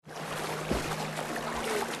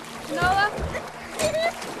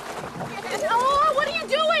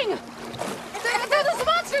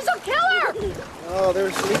No, they're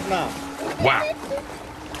asleep now. Wow.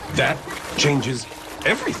 That changes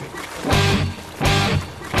everything.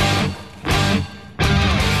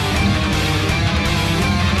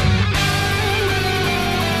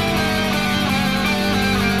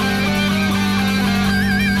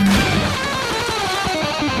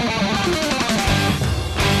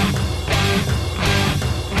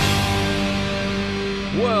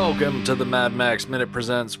 Welcome to the Mad Max Minute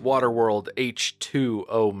Presents Waterworld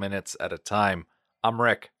H2O Minutes at a Time. I'm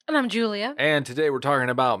Rick. And I'm Julia. And today we're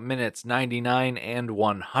talking about minutes 99 and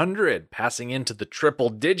 100, passing into the triple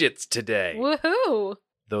digits today. Woohoo!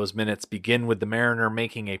 Those minutes begin with the Mariner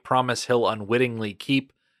making a promise he'll unwittingly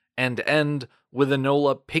keep, and end with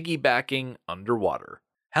Enola piggybacking underwater.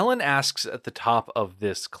 Helen asks at the top of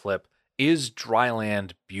this clip, "Is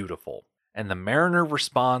dryland beautiful?" And the Mariner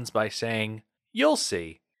responds by saying, "You'll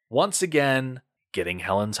see." Once again, getting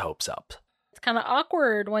Helen's hopes up. It's kind of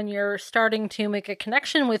awkward when you're starting to make a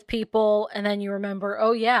connection with people and then you remember,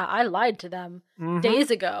 oh yeah, I lied to them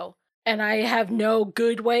days ago and I have no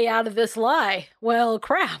good way out of this lie. Well,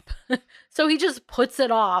 crap. So he just puts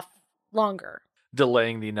it off longer.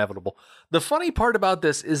 Delaying the inevitable. The funny part about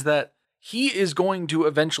this is that he is going to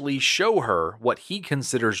eventually show her what he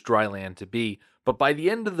considers dryland to be, but by the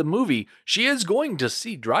end of the movie, she is going to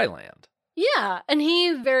see dryland. Yeah, and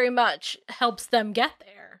he very much helps them get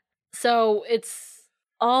there. So it's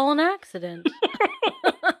all an accident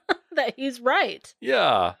that he's right.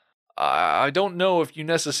 Yeah. I don't know if you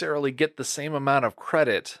necessarily get the same amount of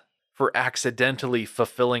credit for accidentally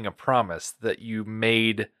fulfilling a promise that you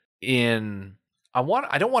made in...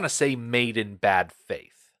 I don't want to say made in bad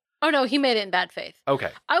faith. Oh no, he made it in bad faith.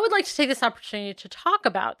 Okay. I would like to take this opportunity to talk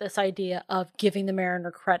about this idea of giving the Mariner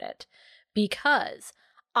credit, because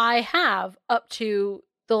I have, up to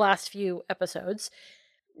the last few episodes,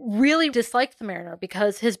 really disliked the Mariner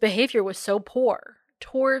because his behavior was so poor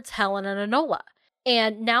towards Helen and Enola.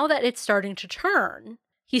 And now that it's starting to turn,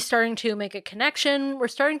 he's starting to make a connection. We're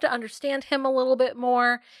starting to understand him a little bit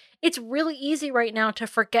more. It's really easy right now to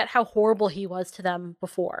forget how horrible he was to them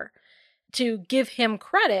before, to give him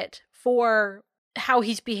credit for how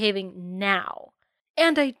he's behaving now.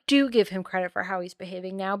 And I do give him credit for how he's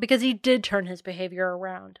behaving now because he did turn his behavior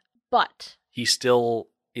around. But he still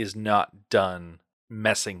is not done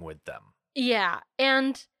messing with them. Yeah,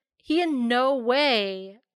 and he in no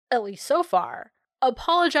way, at least so far,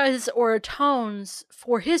 apologizes or atones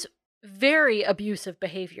for his very abusive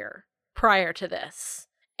behavior prior to this.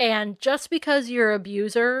 And just because your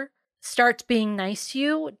abuser starts being nice to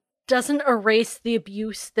you doesn't erase the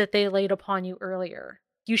abuse that they laid upon you earlier.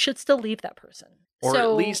 You should still leave that person. Or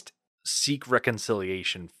at least seek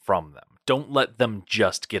reconciliation from them. Don't let them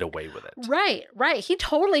just get away with it. Right. He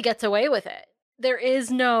totally gets away with it. There is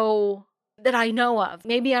no, that I know of.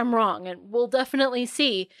 Maybe I'm wrong, and we'll definitely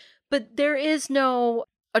see. But there is no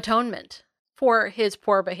atonement for his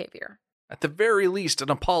poor behavior. At the very least, an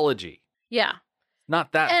apology. Yeah.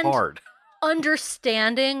 Not that hard.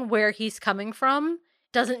 Understanding where he's coming from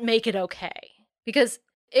doesn't make it okay. Because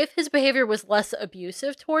if his behavior was less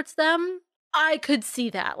abusive towards them, I could see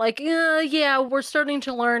that. Like, yeah, we're starting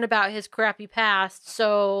to learn about his crappy past,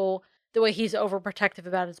 so the way he's overprotective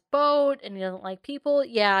about his boat and he doesn't like people,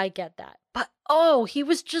 yeah, I get that. But, he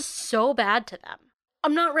was just so bad to them.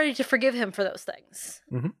 I'm not ready to forgive him for those things.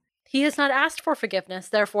 Mm-hmm. He has not asked for forgiveness,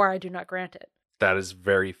 therefore I do not grant it. That is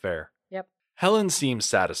very fair. Yep. Helen seems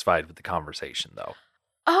satisfied with the conversation, though.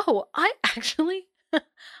 Oh, I actually...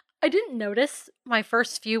 I didn't notice my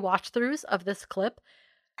first few watch-throughs of this clip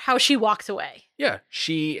how she walks away. Yeah,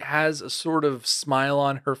 she has a sort of smile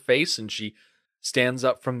on her face and she stands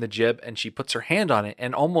up from the jib and she puts her hand on it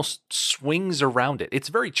and almost swings around it. It's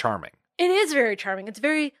very charming. It is very charming. It's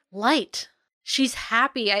very light. She's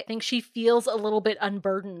happy. I think she feels a little bit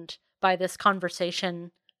unburdened by this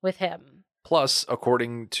conversation with him. Plus,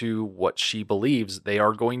 according to what she believes, they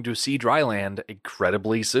are going to see dryland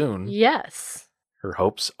incredibly soon. Yes. Her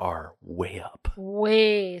hopes are way up.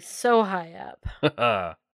 Way so high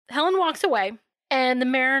up. Helen walks away, and the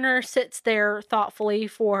Mariner sits there thoughtfully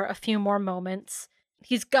for a few more moments.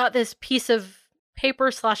 He's got this piece of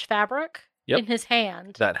paper/fabric in his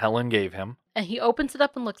hand. That Helen gave him. And he opens it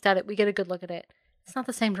up and looks at it. We get a good look at it. It's not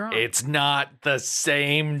the same drawing. It's not the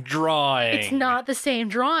same drawing. It's not the same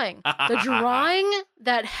drawing. The drawing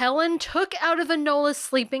that Helen took out of Enola's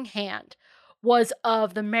sleeping hand was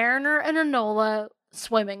of the Mariner and Enola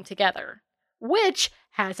swimming together, which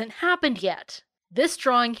hasn't happened yet. This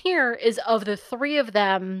drawing here is of the three of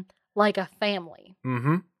them like a family.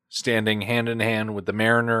 Mm-hmm. Standing hand in hand with the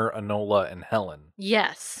Mariner, Enola, and Helen.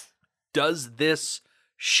 Yes. Does this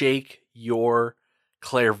shake your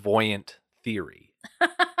clairvoyant theory?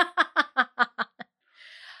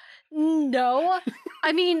 No.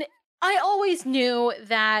 I mean, I always knew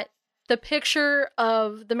that the picture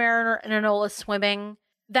of the Mariner and Enola swimming,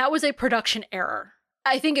 that was a production error.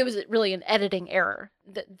 I think it was really an editing error.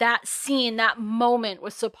 That scene, that moment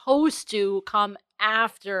was supposed to come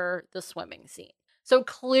after the swimming scene. So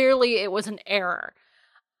clearly it was an error.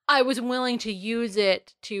 I was willing to use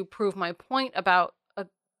it to prove my point about a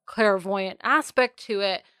clairvoyant aspect to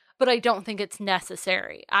it, but I don't think it's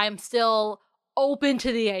necessary. I'm still open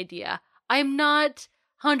to the idea. I'm not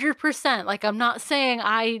 100%. Like, I'm not saying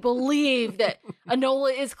I believe that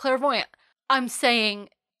Enola is clairvoyant. I'm saying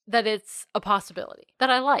that it's a possibility that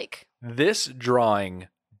I like. This drawing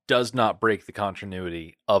does not break the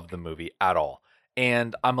continuity of the movie at all.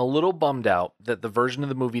 And I'm a little bummed out that the version of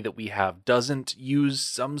the movie that we have doesn't use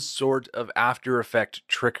some sort of After Effect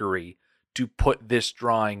trickery to put this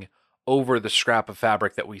drawing over the scrap of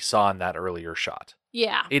fabric that we saw in that earlier shot.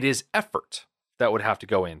 Yeah. It is effort that would have to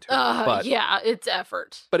go into it. But, yeah, it's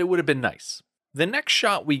effort. But it would have been nice. The next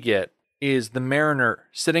shot we get is the Mariner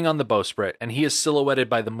sitting on the bowsprit, and he is silhouetted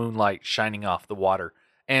by the moonlight shining off the water.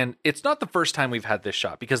 And it's not the first time we've had this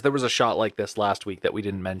shot, because there was a shot like this last week that we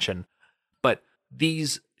didn't mention. But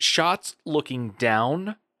these shots looking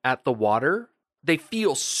down at the water, they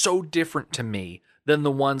feel so different to me than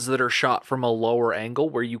the ones that are shot from a lower angle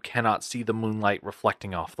where you cannot see the moonlight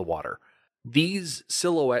reflecting off the water. These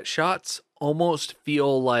silhouette shots almost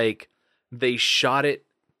feel like they shot it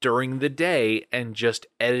during the day and just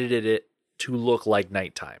edited it to look like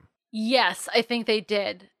nighttime. Yes, I think they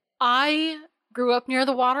did. I grew up near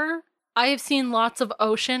the water. I have seen lots of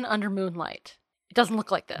ocean under moonlight. It doesn't look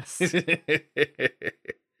like this.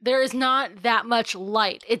 There is not that much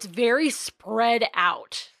light. It's very spread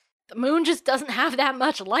out. The moon just doesn't have that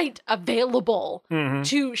much light available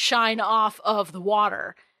to shine off of the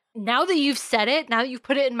water. Now that you've said it, now that you've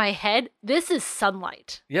put it in my head, this is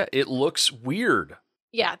sunlight. Yeah, it looks weird.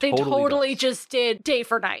 Yeah, they totally just did day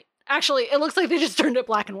for night. Actually, it looks like they just turned it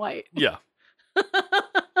black and white. Yeah.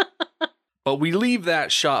 But we leave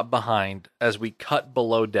that shot behind. As we cut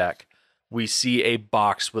below deck, we see a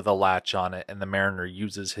box with a latch on it, and the Mariner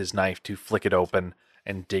uses his knife to flick it open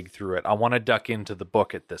and dig through it. I want to duck into the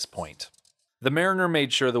book at this point. The Mariner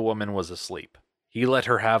made sure the woman was asleep. He let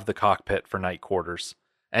her have the cockpit for night quarters,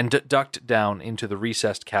 and ducked down into the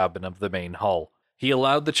recessed cabin of the main hull. He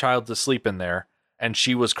allowed the child to sleep in there, and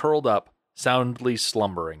she was curled up, soundly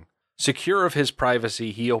slumbering. Secure of his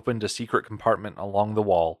privacy, he opened a secret compartment along the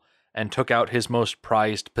wall and took out his most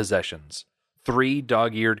prized possessions, 3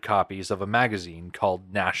 dog-eared copies of a magazine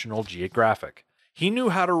called National Geographic. He knew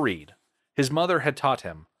how to read. His mother had taught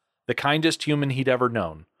him, the kindest human he'd ever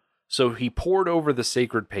known. So he pored over the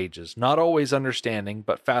sacred pages, not always understanding,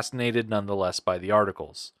 but fascinated nonetheless by the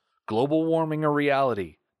articles. Global warming a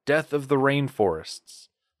reality, death of the rainforests,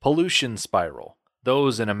 pollution spiral,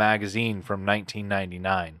 those in a magazine from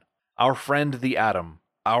 1999. Our friend the atom,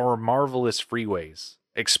 our marvelous freeways,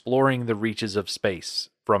 exploring the reaches of space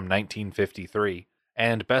from 1953,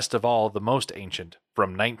 and best of all, the most ancient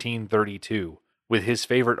from 1932, with his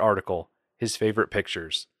favorite article, his favorite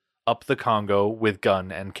pictures, up the Congo with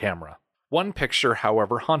gun and camera. One picture,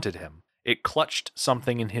 however, haunted him. It clutched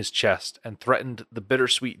something in his chest and threatened the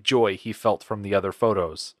bittersweet joy he felt from the other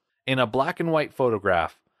photos. In a black and white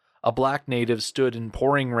photograph, a black native stood in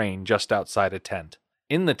pouring rain just outside a tent.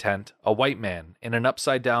 In the tent, a white man, in an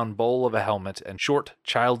upside-down bowl of a helmet and short,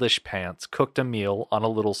 childish pants, cooked a meal on a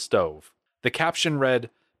little stove. The caption read,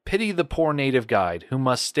 "Pity the poor native guide who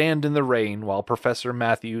must stand in the rain while Professor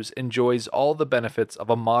Matthews enjoys all the benefits of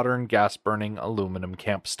a modern gas-burning aluminum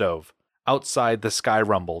camp stove." Outside, the sky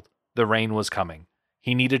rumbled. The rain was coming.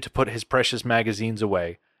 He needed to put his precious magazines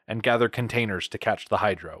away and gather containers to catch the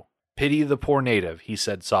hydro. "Pity the poor native," he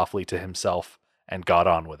said softly to himself, and got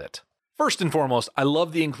on with it. First and foremost, I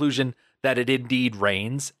love the inclusion that it indeed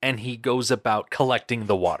rains, and he goes about collecting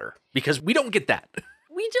the water, because we don't get that.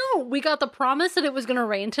 We don't. We got the promise that it was going to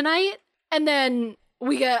rain tonight, and then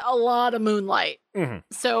we get a lot of moonlight.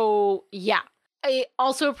 So, yeah. I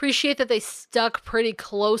also appreciate that they stuck pretty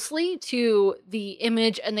closely to the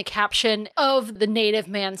image and the caption of the native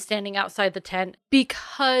man standing outside the tent,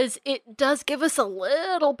 because it does give us a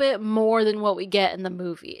little bit more than what we get in the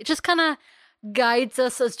movie. It just kind of guides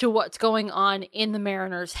us as to what's going on in the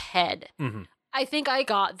Mariner's head. I think I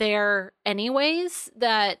got there anyways,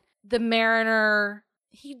 that the Mariner,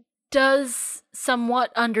 he does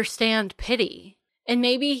somewhat understand pity. And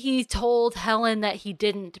maybe he told Helen that he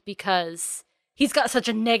didn't because he's got such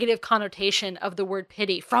a negative connotation of the word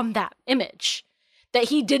pity from that image that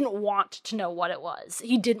he didn't want to know what it was.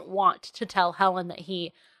 He didn't want to tell Helen that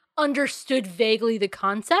he understood vaguely the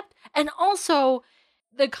concept. And also,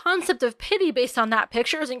 the concept of pity based on that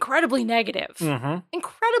picture is incredibly negative.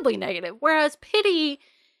 Incredibly negative. Whereas pity,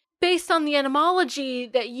 based on the etymology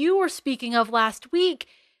that you were speaking of last week,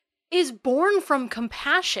 is born from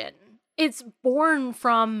compassion. It's born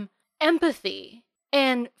from empathy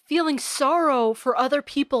and feeling sorrow for other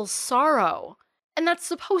people's sorrow. And that's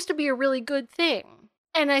supposed to be a really good thing.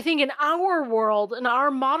 And I think in our world, in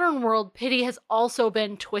our modern world, pity has also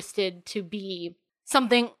been twisted to be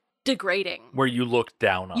something degrading. Where you look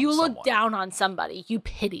down on You someone. look down on somebody. You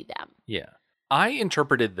pity them. Yeah. I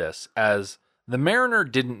interpreted this as the mariner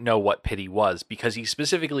didn't know what pity was because he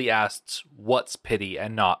specifically asks, what's pity,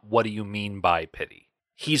 and not, what do you mean by pity?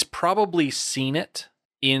 He's probably seen it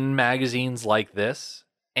in magazines like this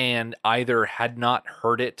and either had not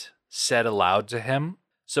heard it said aloud to him,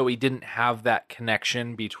 so he didn't have that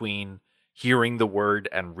connection between hearing the word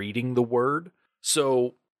and reading the word.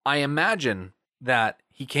 So I imagine that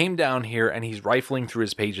he came down here and he's rifling through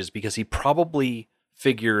his pages because he probably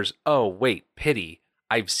figures, oh, wait, pity,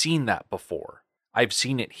 I've seen that before. I've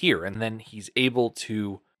seen it here. And then he's able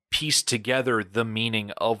to piece together the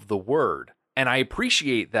meaning of the word. And I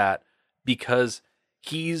appreciate that because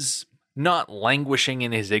he's not languishing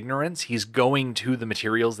in his ignorance. He's going to the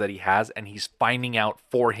materials that he has and he's finding out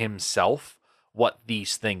for himself what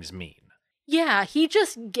these things mean. Yeah, he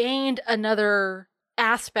just gained another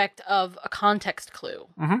aspect of a context clue.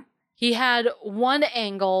 He had one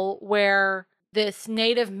angle where this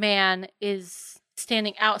native man is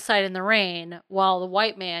standing outside in the rain while the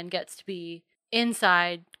white man gets to be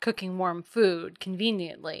inside cooking warm food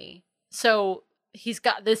conveniently. So he's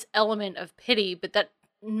got this element of pity, but that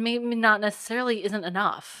maybe not necessarily isn't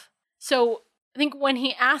enough. So I think when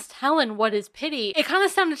he asked Helen what is pity, it kind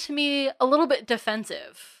of sounded to me a little bit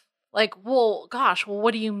defensive. Like, well, gosh, well,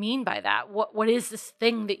 what do you mean by that? What is this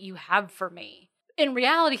thing that you have for me? In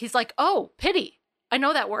reality, he's like, oh, pity. I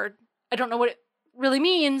know that word. I don't know what it really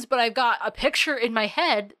means, but I've got a picture in my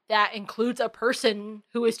head that includes a person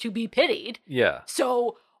who is to be pitied. Yeah.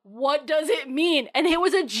 So what does it mean? And it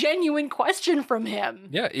was a genuine question from him.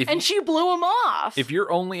 Yeah. And she blew him off. If your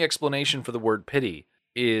only explanation for the word pity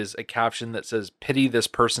is a caption that says, pity this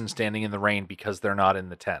person standing in the rain because they're not in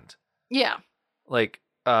the tent. Yeah. Like,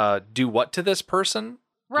 do what to this person?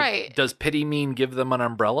 Right. Does pity mean give them an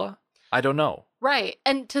umbrella? I don't know. Right.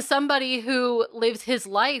 And to somebody who lives his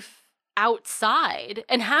life outside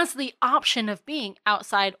and has the option of being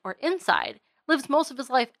outside or inside, lives most of his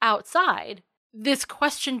life outside, this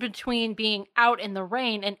question between being out in the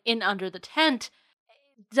rain and in under the tent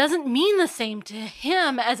doesn't mean the same to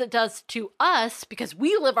him as it does to us because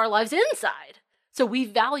we live our lives inside. So we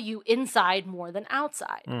value inside more than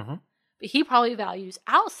outside. Mm-hmm. But he probably values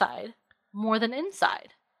outside more than inside.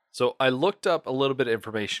 So I looked up a little bit of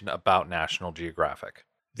information about National Geographic.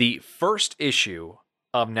 The first issue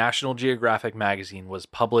of National Geographic magazine was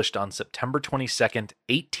published on September 22nd,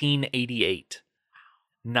 1888,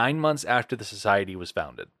 9 months after the society was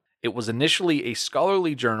founded. It was initially a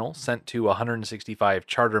scholarly journal sent to 165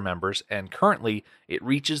 charter members, and currently it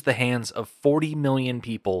reaches the hands of 40 million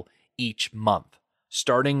people each month.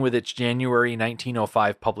 Starting with its January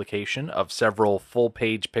 1905 publication of several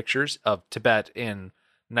full-page pictures of Tibet in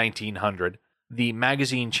 1900, the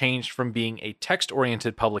magazine changed from being a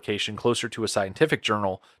text-oriented publication closer to a scientific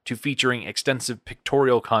journal to featuring extensive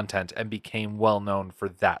pictorial content and became well known for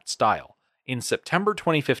that style. In September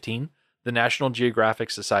 2015, the National Geographic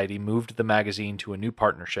Society moved the magazine to a new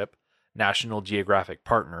partnership, National Geographic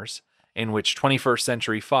Partners, in which 21st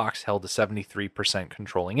Century Fox held a 73%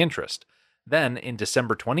 controlling interest. Then, in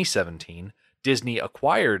December 2017, Disney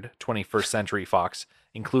acquired 21st Century Fox,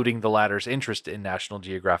 including the latter's interest in National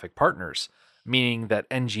Geographic Partners, meaning that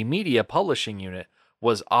NG Media Publishing Unit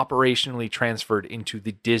was operationally transferred into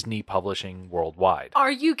the Disney Publishing worldwide.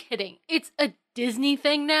 Are you kidding? It's a Disney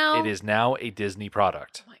thing now? It is now a Disney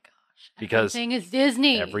product. Oh my gosh. Because everything is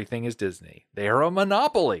Disney. Everything is Disney. They are a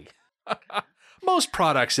monopoly. Most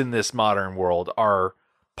products in this modern world are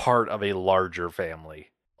part of a larger family.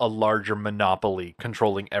 A larger monopoly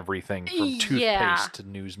controlling everything from toothpaste to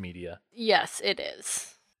news media. Yes, it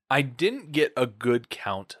is. I didn't get a good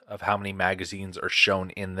count of how many magazines are shown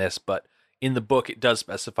in this, but in the book it does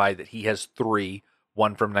specify that he has 3,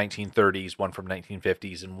 one from 1930s, one from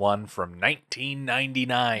 1950s, and one from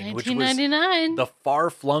 1999, which was the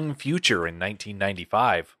far-flung future in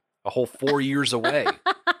 1995, a whole 4 years away.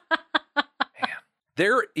 Man,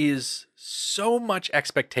 there is so much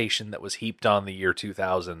expectation that was heaped on the year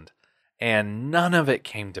 2000, and none of it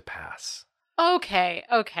came to pass. Okay.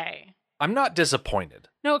 I'm not disappointed.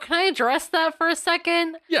 No, can I address that for a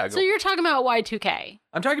second? Yeah, So you're talking about Y2K.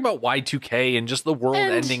 I'm talking about Y2K and just the world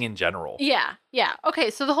And- ending in general. Yeah.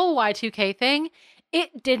 Okay, so the whole Y2K thing,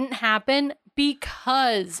 it didn't happen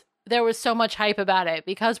because there was so much hype about it,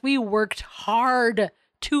 because we worked hard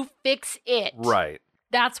to fix it. Right.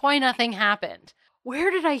 That's why nothing happened.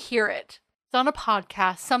 Where did I hear it? It's on a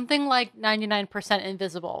podcast, something like 99%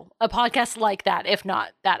 Invisible, a podcast like that, if not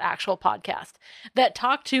that actual podcast, that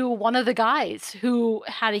talked to one of the guys who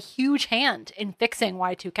had a huge hand in fixing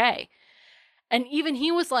Y2K. And even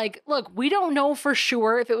he was like, look, we don't know for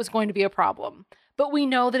sure if it was going to be a problem, but we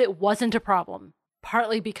know that it wasn't a problem,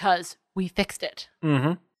 partly because we fixed it.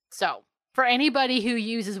 Mm-hmm. So for anybody who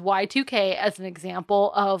uses Y2K as an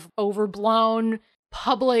example of overblown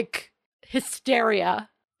public hysteria,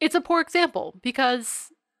 it's a poor example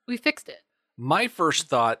because we fixed it. My first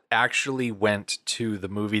thought actually went to the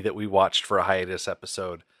movie that we watched for a hiatus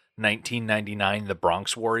episode, 1999, The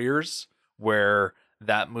Bronx Warriors, where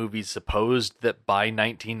that movie supposed that by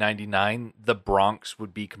 1999, the Bronx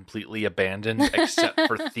would be completely abandoned except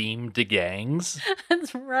for themed gangs.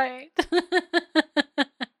 That's right.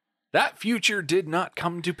 That future did not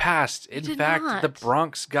come to pass. In did fact, not. the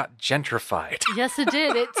Bronx got gentrified. Yes, it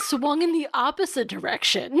did. It swung in the opposite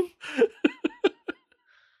direction.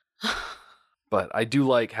 But I do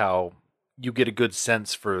like how you get a good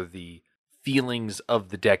sense for the feelings of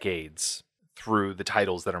the decades through the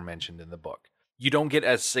titles that are mentioned in the book. You don't get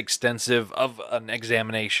as extensive of an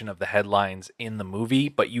examination of the headlines in the movie,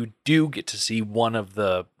 but you do get to see one of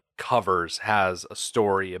the covers has a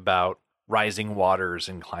story about rising waters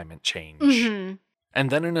and climate change. Mm-hmm. And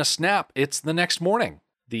then in a snap, it's the next morning.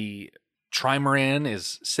 The trimaran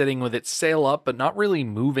is sitting with its sail up, but not really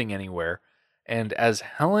moving anywhere. And as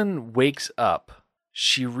Helen wakes up,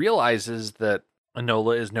 she realizes that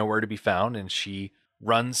Enola is nowhere to be found, and she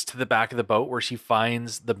runs to the back of the boat where she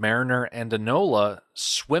finds the Mariner and Enola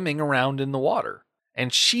swimming around in the water.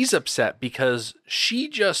 And she's upset because she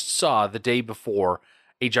just saw the day before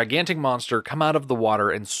a gigantic monster come out of the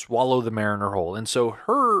water and swallow the Mariner whole. And so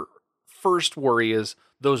her first worry is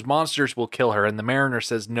those monsters will kill her, and the Mariner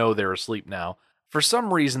says no, they're asleep now. For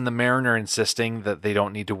some reason, the Mariner insisting that they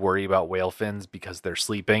don't need to worry about whale fins because they're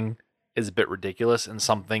sleeping is a bit ridiculous, and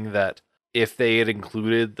something that if they had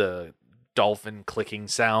included the dolphin clicking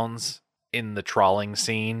sounds in the trawling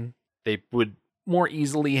scene, they would more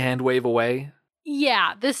easily hand wave away.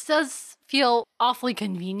 Yeah, this does feel awfully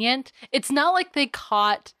convenient. It's not like they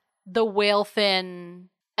caught the whale fin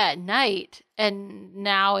at night and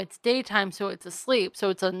now it's daytime, so it's asleep, so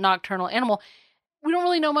it's a nocturnal animal. We don't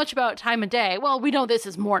really know much about time of day. Well, we know this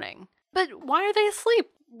is morning. But why are they asleep?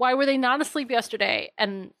 Why were they not asleep yesterday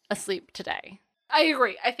and asleep today? I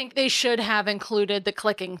agree. I think they should have included the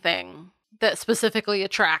clicking thing that specifically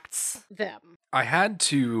attracts them. I had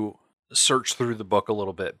to search through the book a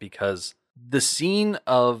little bit because the scene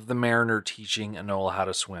of the Mariner teaching Enola how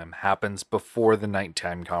to swim happens before the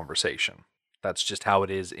nighttime conversation. That's just how it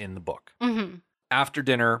is in the book. Mm-hmm. After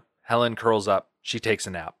dinner, Helen curls up. She takes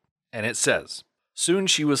a nap. And it says, soon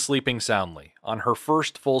she was sleeping soundly, on her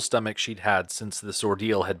first full stomach she'd had since this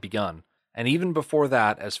ordeal had begun, and even before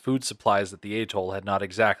that, as food supplies at the atoll had not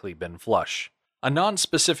exactly been flush. A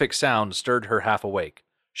non-specific sound stirred her half awake.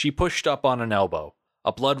 She pushed up on an elbow.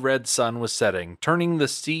 A blood-red sun was setting, turning the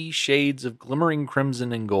sea shades of glimmering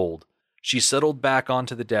crimson and gold. She settled back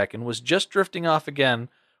onto the deck and was just drifting off again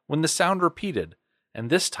when the sound repeated, and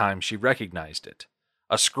this time she recognized it.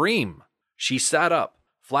 A scream! She sat up,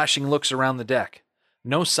 flashing looks around the deck.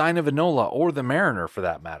 No sign of Enola or the Mariner, for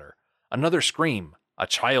that matter. Another scream, a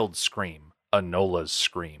child's scream, Enola's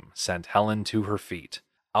scream, sent Helen to her feet.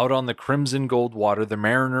 Out on the crimson gold water, the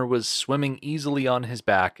Mariner was swimming easily on his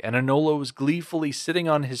back, and Enola was gleefully sitting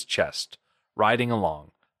on his chest, riding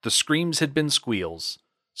along. The screams had been squeals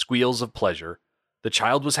of pleasure. The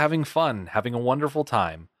child was having fun, having a wonderful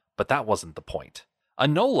time, but that wasn't the point.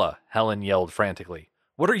 Enola, Helen yelled frantically.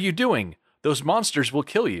 What are you doing? Those monsters will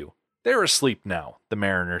kill you. They're asleep now, the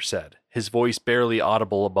Mariner said, his voice barely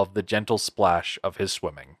audible above the gentle splash of his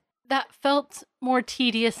swimming. That felt more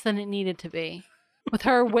tedious than it needed to be. With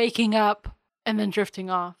her waking up and then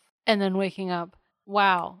drifting off and then waking up.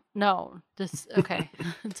 Wow. No. Okay.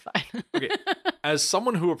 It's fine. Okay. As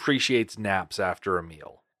someone who appreciates naps after a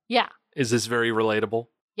meal. Yeah. Is this very relatable?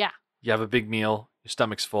 Yeah. You have a big meal, your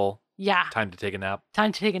stomach's full. Yeah. Time to take a nap.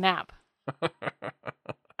 Time to take a nap.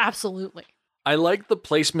 Absolutely. I like the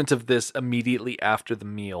placement of this immediately after the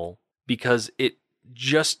meal because it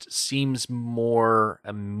just seems more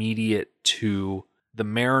immediate to the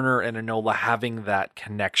Mariner and Enola having that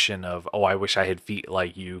connection of, oh, I wish I had feet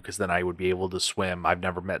like you because then I would be able to swim. I've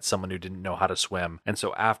never met someone who didn't know how to swim. And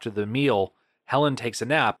so after the meal, Helen takes a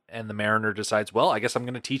nap and the Mariner decides, well, I guess I'm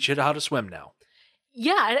going to teach you how to swim now.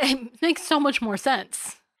 Yeah, it makes so much more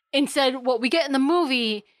sense. Instead, what we get in the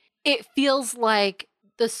movie, it feels like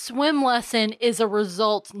the swim lesson is a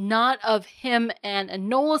result not of him and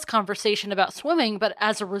Enola's conversation about swimming, but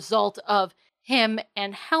as a result of him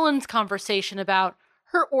and Helen's conversation about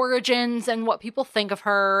her origins and what people think of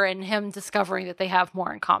her, and him discovering that they have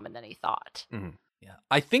more in common than he thought. Mm-hmm. Yeah,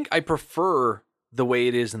 I think I prefer the way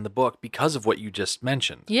it is in the book because of what you just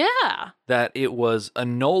mentioned. Yeah. That it was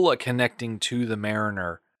Enola connecting to the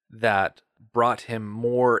Mariner that brought him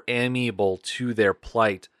more amiable to their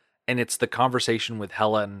plight. And it's the conversation with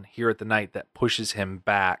Helen here at the night that pushes him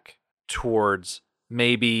back towards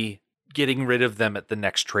maybe getting rid of them at the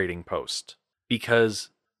next trading post. Because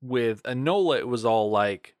with Enola, it was all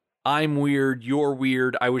like, I'm weird, you're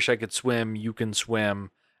weird, I wish I could swim, you can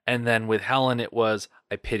swim. And then with Helen, it was,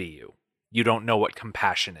 I pity you. You don't know what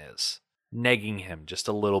compassion is. Negging him just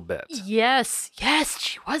a little bit. Yes,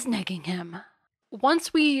 she was negging him.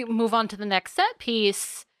 Once we move on to the next set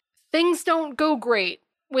piece, things don't go great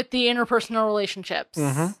with the interpersonal relationships.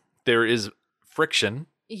 Mm-hmm. There is friction.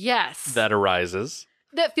 Yes. That arises.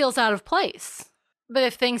 That feels out of place. But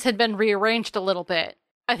if things had been rearranged a little bit,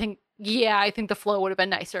 I think the flow would have been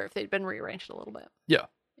nicer if they'd been rearranged a little bit. Yeah.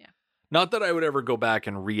 Not that I would ever go back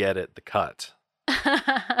and re-edit the cut.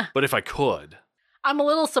 But if I could. I'm a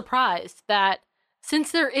little surprised that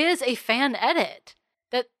since there is a fan edit,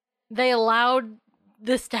 that they allowed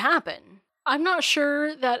this to happen. I'm not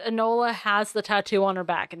sure that Enola has the tattoo on her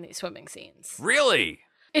back in these swimming scenes. Really?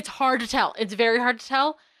 It's hard to tell. It's very hard to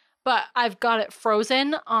tell. But I've got it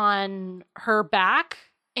frozen on her back,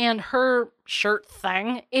 and her shirt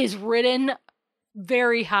thing is written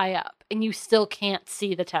very high up, and you still can't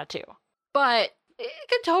see the tattoo. But it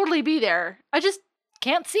could totally be there. I just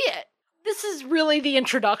can't see it. This is really the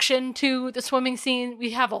introduction to the swimming scene.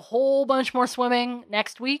 We have a whole bunch more swimming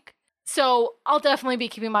next week. So I'll definitely be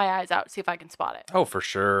keeping my eyes out, see if I can spot it. Oh, for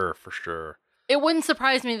sure, for sure. It wouldn't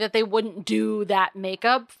surprise me that they wouldn't do that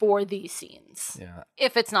makeup for these scenes. Yeah.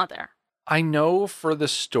 If it's not there. I know for the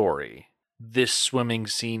story, this swimming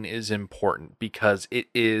scene is important because it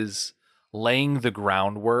is laying the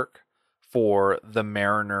groundwork for the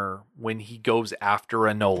Mariner when he goes after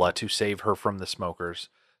Enola to save her from the smokers.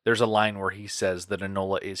 There's a line where he says that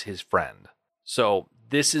Enola is his friend. So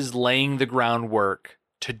this is laying the groundwork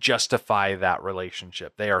to justify that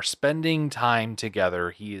relationship. They are spending time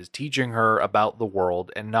together. He is teaching her about the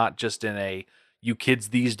world, and not just in a, you kids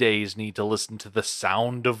these days need to listen to the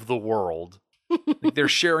sound of the world. Like they're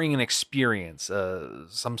sharing an experience,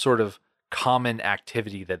 some sort of common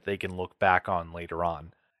activity that they can look back on later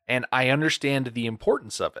on. And I understand the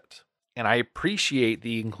importance of it, and I appreciate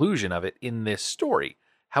the inclusion of it in this story.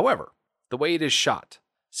 However, the way it is shot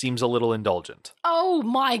seems a little indulgent. Oh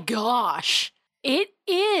my gosh. It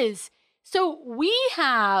is. So we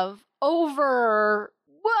have over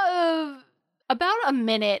about a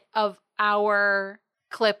minute of our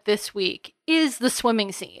clip this week is the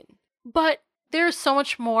swimming scene. But there's so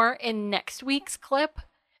much more in next week's clip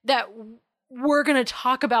that we're going to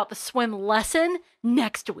talk about the swim lesson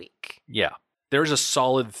next week. Yeah. There's a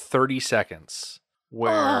solid 30 seconds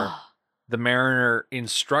where the Mariner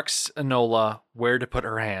instructs Enola where to put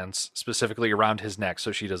her hands, specifically around his neck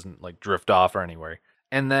so she doesn't like drift off or anywhere.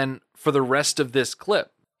 And then for the rest of this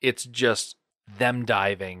clip, it's just them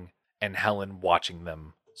diving and Helen watching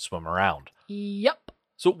them swim around. Yep.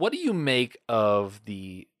 So what do you make of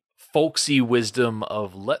the folksy wisdom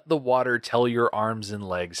of let the water tell your arms and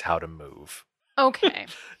legs how to move? Okay.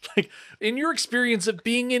 Like, in your experience of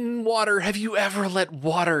being in water, have you ever let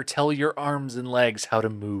water tell your arms and legs how to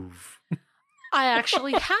move? I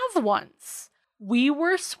actually have once. We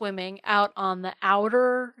were swimming out on the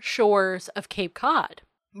outer shores of Cape Cod.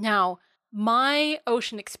 Now, my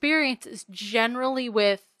ocean experience is generally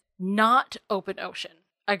with not open ocean.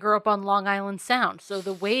 I grew up on Long Island Sound, so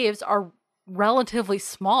the waves are relatively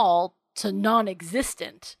small to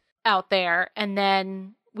non-existent out there. And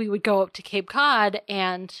then we would go up to Cape Cod,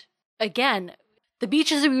 and again, the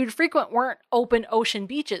beaches that we would frequent weren't open ocean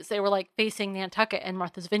beaches. They were like facing Nantucket and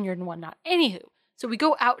Martha's Vineyard and whatnot. Anywho, so we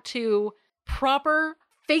go out to proper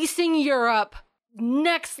facing Europe,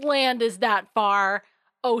 next land is that far,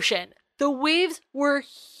 ocean. The waves were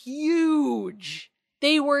huge.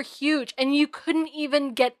 They were huge, and you couldn't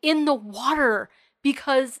even get in the water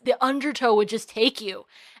because the undertow would just take you.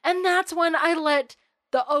 And that's when I let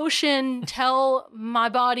the ocean tell my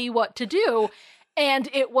body what to do. And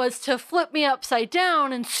it was to flip me upside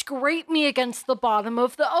down and scrape me against the bottom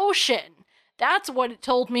of the ocean. That's what it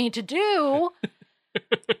told me to do.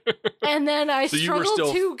 And then I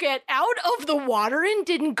struggled to get out of the water and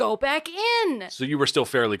didn't go back in. So you were still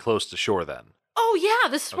fairly close to shore then? Oh, yeah,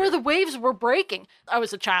 this is where the waves were breaking. I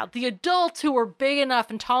was a child. The adults who were big enough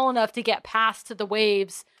and tall enough to get past the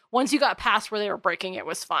waves, once you got past where they were breaking, it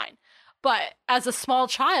was fine. But as a small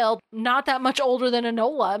child, not that much older than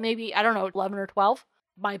Enola, maybe, I don't know, 11 or 12,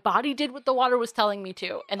 my body did what the water was telling me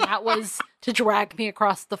to, and that was to drag me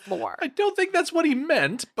across the floor. I don't think that's what he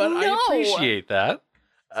meant, but No. I appreciate that.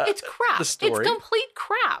 It's crap. The story. It's complete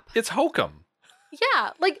crap. It's hokum.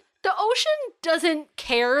 Yeah, like, the ocean doesn't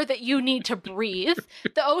care that you need to breathe.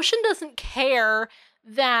 The ocean doesn't care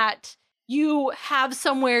that you have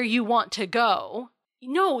somewhere you want to go.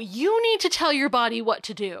 No, you need to tell your body what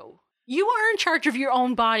to do. You are in charge of your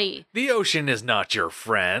own body. The ocean is not your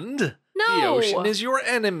friend. No. The ocean is your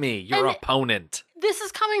enemy, your And opponent. This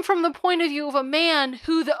is coming from the point of view of a man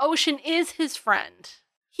who the ocean is his friend.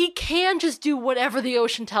 He can just do whatever the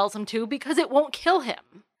ocean tells him to because it won't kill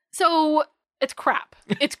him. So, it's crap.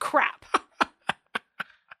 It's crap.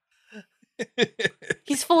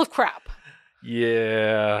 He's full of crap.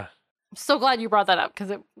 Yeah. I'm so glad you brought that up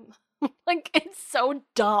because it's so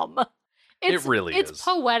dumb. It really is. It's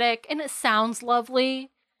poetic and it sounds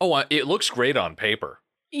lovely. Oh, it looks great on paper.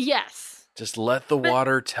 Yes. Just let the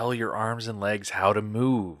water tell your arms and legs how to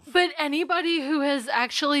move. But anybody who has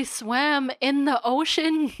actually swam in the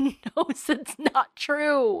ocean knows it's not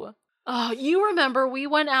true. Oh, you remember we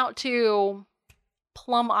went out to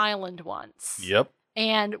Plum Island once. Yep.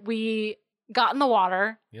 And we got in the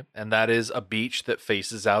water. Yep. And that is a beach that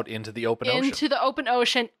faces out into the open ocean. Into the open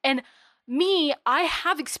ocean. And I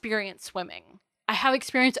have experience swimming. I have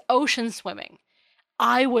experience ocean swimming.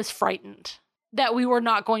 I was frightened that we were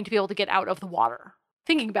not going to be able to get out of the water.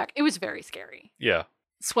 Thinking back, it was very scary. Yeah.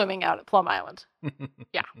 Swimming out at Plum Island.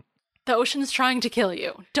 Yeah. The ocean's trying to kill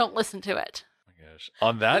you. Don't listen to it. Oh my gosh.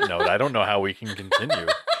 On that note, I don't know how we can continue.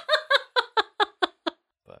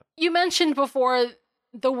 You mentioned before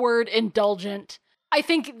the word indulgent. I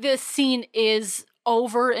think this scene is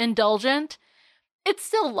overindulgent. It's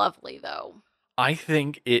still lovely, though. I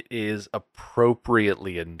think it is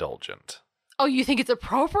appropriately indulgent. Oh, you think it's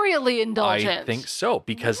appropriately indulgent? I think so,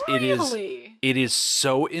 because Really? it is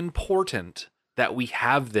so important that we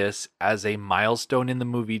have this as a milestone in the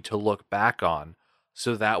movie to look back on,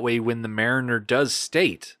 so that way when the Mariner does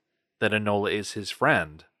state that Enola is his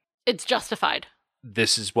friend, it's justified.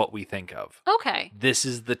 This is what we think of. Okay. This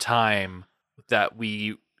is the time that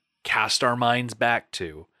we cast our minds back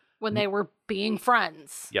to. When they were being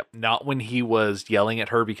friends. Yep. Not when he was yelling at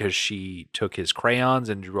her because she took his crayons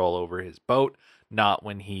and drew all over his boat. Not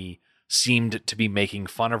when he seemed to be making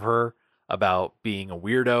fun of her about being a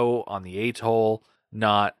weirdo on the atoll.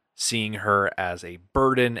 Not seeing her as a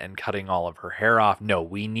burden and cutting all of her hair off. No,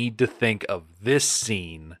 we need to think of this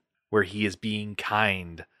scene where he is being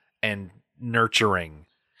kind and nurturing,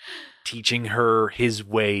 teaching her his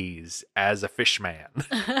ways as a fishman.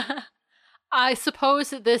 I suppose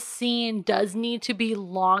that this scene does need to be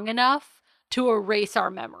long enough to erase our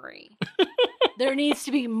memory. There needs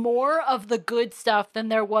to be more of the good stuff than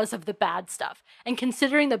there was of the bad stuff. And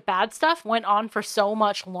considering the bad stuff went on for so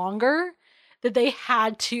much longer, that they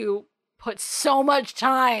had to put so much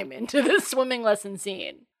time into the swimming lesson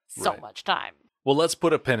scene. So much time. Well, let's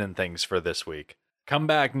put a pin in things for this week. Come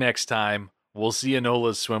back next time. We'll see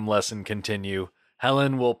Enola's swim lesson continue.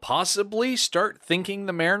 Helen will possibly start thinking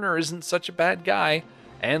the Mariner isn't such a bad guy,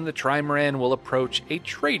 and the Trimaran will approach a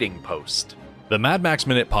trading post. The Mad Max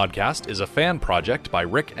Minute podcast is a fan project by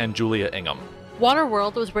Rick and Julia Ingham.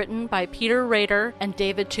 Waterworld was written by Peter Rader and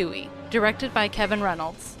David Toohey, directed by Kevin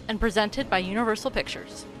Reynolds, and presented by Universal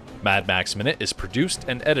Pictures. Mad Max Minute is produced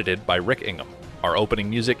and edited by Rick Ingham. Our opening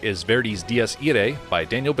music is Verdi's Dies Irae by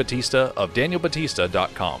Daniel Batista of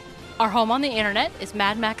danielbatista.com. Our home on the internet is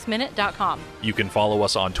madmaxminute.com. You can follow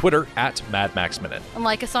us on Twitter at Mad Max Minute. And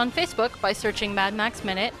like us on Facebook by searching Mad Max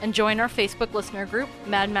Minute and join our Facebook listener group,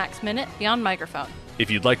 Mad Max Minute Beyond Microphone. If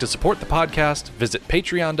you'd like to support the podcast, visit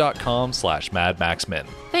patreon.com/madmaxmin.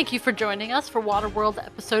 Thank you for joining us for Waterworld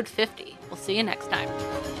episode 50. We'll see you next time.